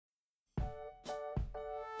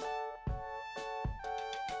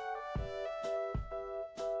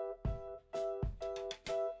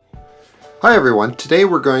Hi everyone, today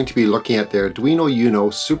we're going to be looking at the Arduino UNO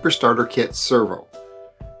Super Starter Kit Servo.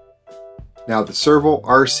 Now the Servo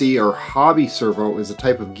RC or Hobby Servo is a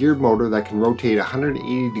type of geared motor that can rotate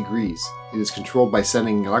 180 degrees. It is controlled by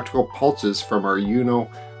sending electrical pulses from our UNO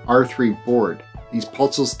R3 board. These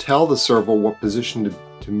pulses tell the servo what position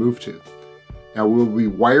to move to. Now we'll be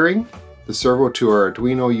wiring the servo to our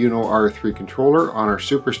Arduino UNO R3 controller on our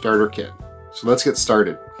Super Starter Kit. So let's get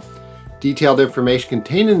started. Detailed information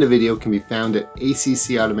contained in the video can be found at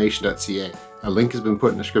accautomation.ca. A link has been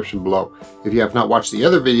put in the description below. If you have not watched the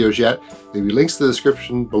other videos yet, there'll be links to the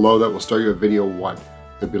description below that will start you at video 1.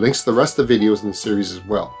 There'll be links to the rest of the videos in the series as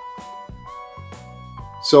well.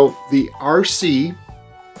 So the RC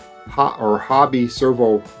or Hobby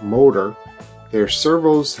Servo motor, their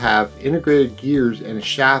servos have integrated gears and a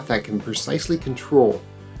shaft that can precisely control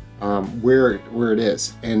where it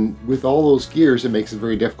is, and with all those gears it makes it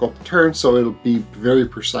very difficult to turn, so it'll be very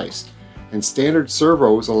precise. And standard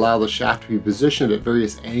servos allow the shaft to be positioned at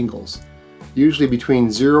various angles, usually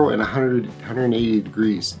between 0 and 180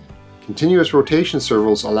 degrees. Continuous rotation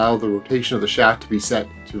servos allow the rotation of the shaft to be set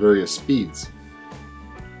to various speeds.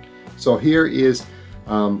 So here is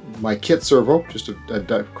my kit servo, just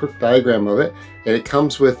a quick diagram of it, and it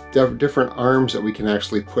comes with different arms that we can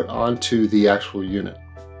actually put onto the actual unit,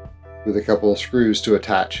 with a couple of screws to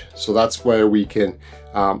attach. So that's where we can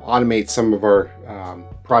automate some of our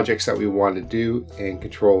projects that we want to do and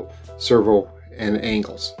control servo and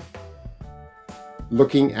angles.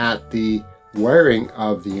 Looking at the wiring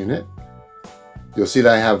of the unit, you'll see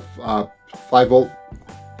that I have 5 volt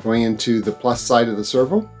going into the plus side of the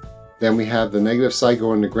servo. Then we have the negative side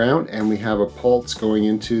going to ground, and we have a pulse going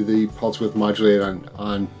into the pulse width modulator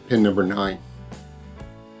on pin number 9.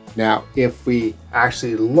 Now, if we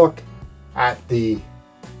actually look at the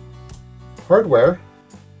hardware,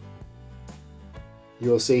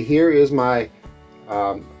 you'll see here is my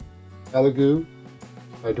Elegoo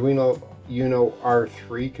Arduino UNO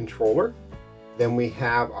R3 controller. Then we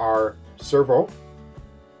have our servo,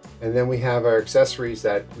 and then we have our accessories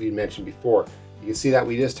that we mentioned before. You can see that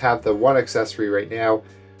we just have the one accessory right now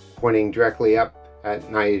pointing directly up at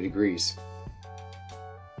 90 degrees.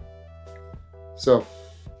 So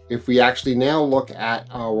if we actually now look at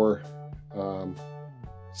our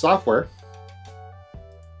software,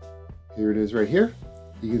 here it is right here.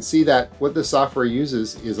 You can see that what the software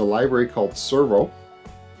uses is a library called Servo.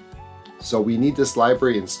 So we need this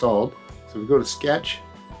library installed. So we go to Sketch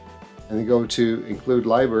and then go to Include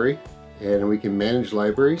Library, and we can manage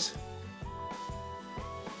libraries.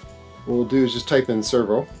 What we'll do is just type in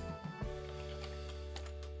Servo.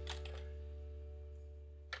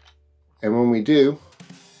 And when we do,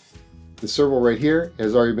 the servo right here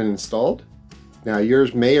has already been installed. Now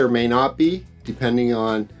yours may or may not be, depending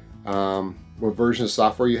on what version of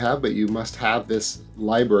software you have, but you must have this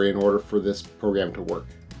library in order for this program to work.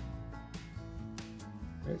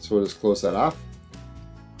 Right, so we'll just close that off.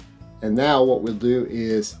 And now what we'll do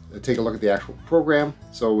is take a look at the actual program.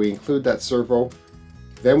 So we include that servo,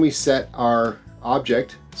 then we set our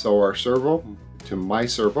object, so our servo, to my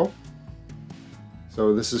servo.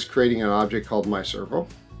 So this is creating an object called my servo.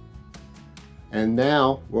 And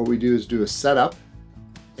now what we do is do a setup,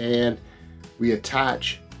 and we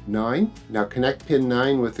attach 9. Now connect pin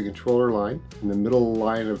 9 with the controller line in the middle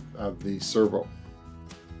line of the servo.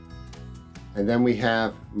 And then we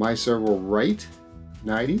have my servo right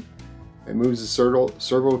 90. It moves the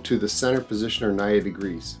servo to the center position or 90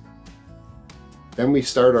 degrees. Then we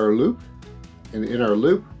start our loop, and in our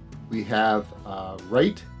loop we have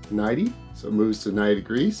right 90, so it moves to 90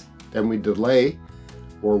 degrees. Then we delay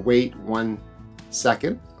or wait 1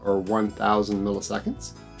 second or 1000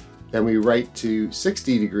 milliseconds. Then we write to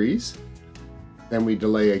 60 degrees. Then we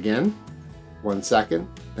delay again 1 second,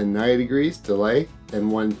 then 90 degrees, delay, then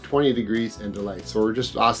 120 degrees and delay. So we're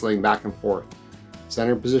just oscillating back and forth.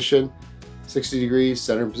 Center position, 60 degrees,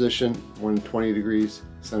 center position, 120 degrees,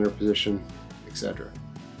 center position, etc.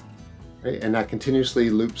 Right? And that continuously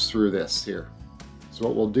loops through this here. So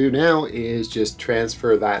what we'll do now is just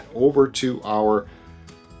transfer that over to our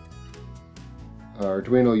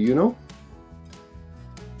Arduino UNO.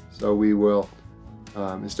 So we will,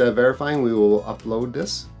 instead of verifying, we will upload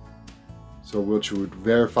this. So we should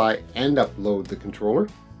verify and upload the controller.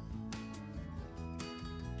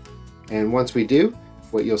 And once we do,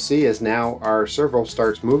 what you'll see is now our servo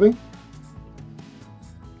starts moving.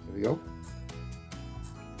 There we go.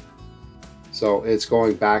 So it's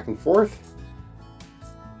going back and forth.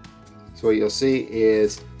 So what you'll see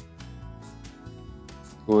is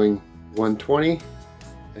going 120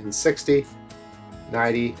 and 60,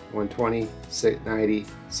 90, 120, 90,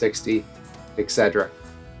 60, etc.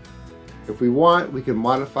 If we want, we can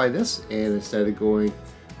modify this, and instead of going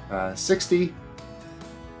 60,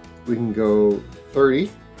 we can go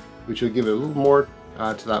 30, which will give it a little more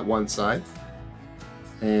to that one side.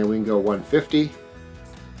 And we can go 150 to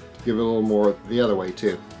give it a little more the other way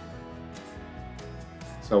too.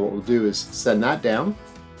 So what we'll do is send that down,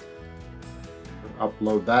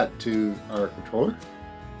 upload that to our controller.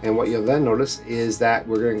 And what you'll then notice is that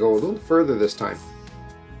we're going to go a little further this time.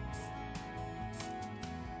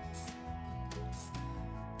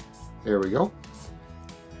 There we go.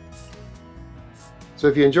 So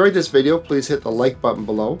if you enjoyed this video, please hit the like button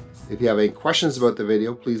below. If you have any questions about the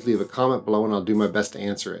video, please leave a comment below and I'll do my best to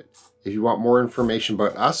answer it. If you want more information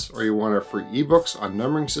about us, or you want our free ebooks on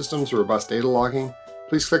numbering systems or robust data logging,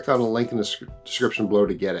 please click on the link in the description below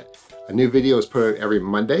to get it. A new video is put out every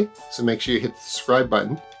Monday, so make sure you hit the subscribe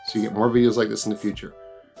button so you get more videos like this in the future.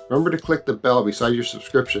 Remember to click the bell beside your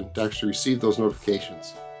subscription to actually receive those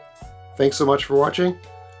notifications. Thanks so much for watching.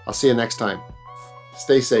 I'll see you next time.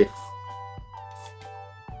 Stay safe.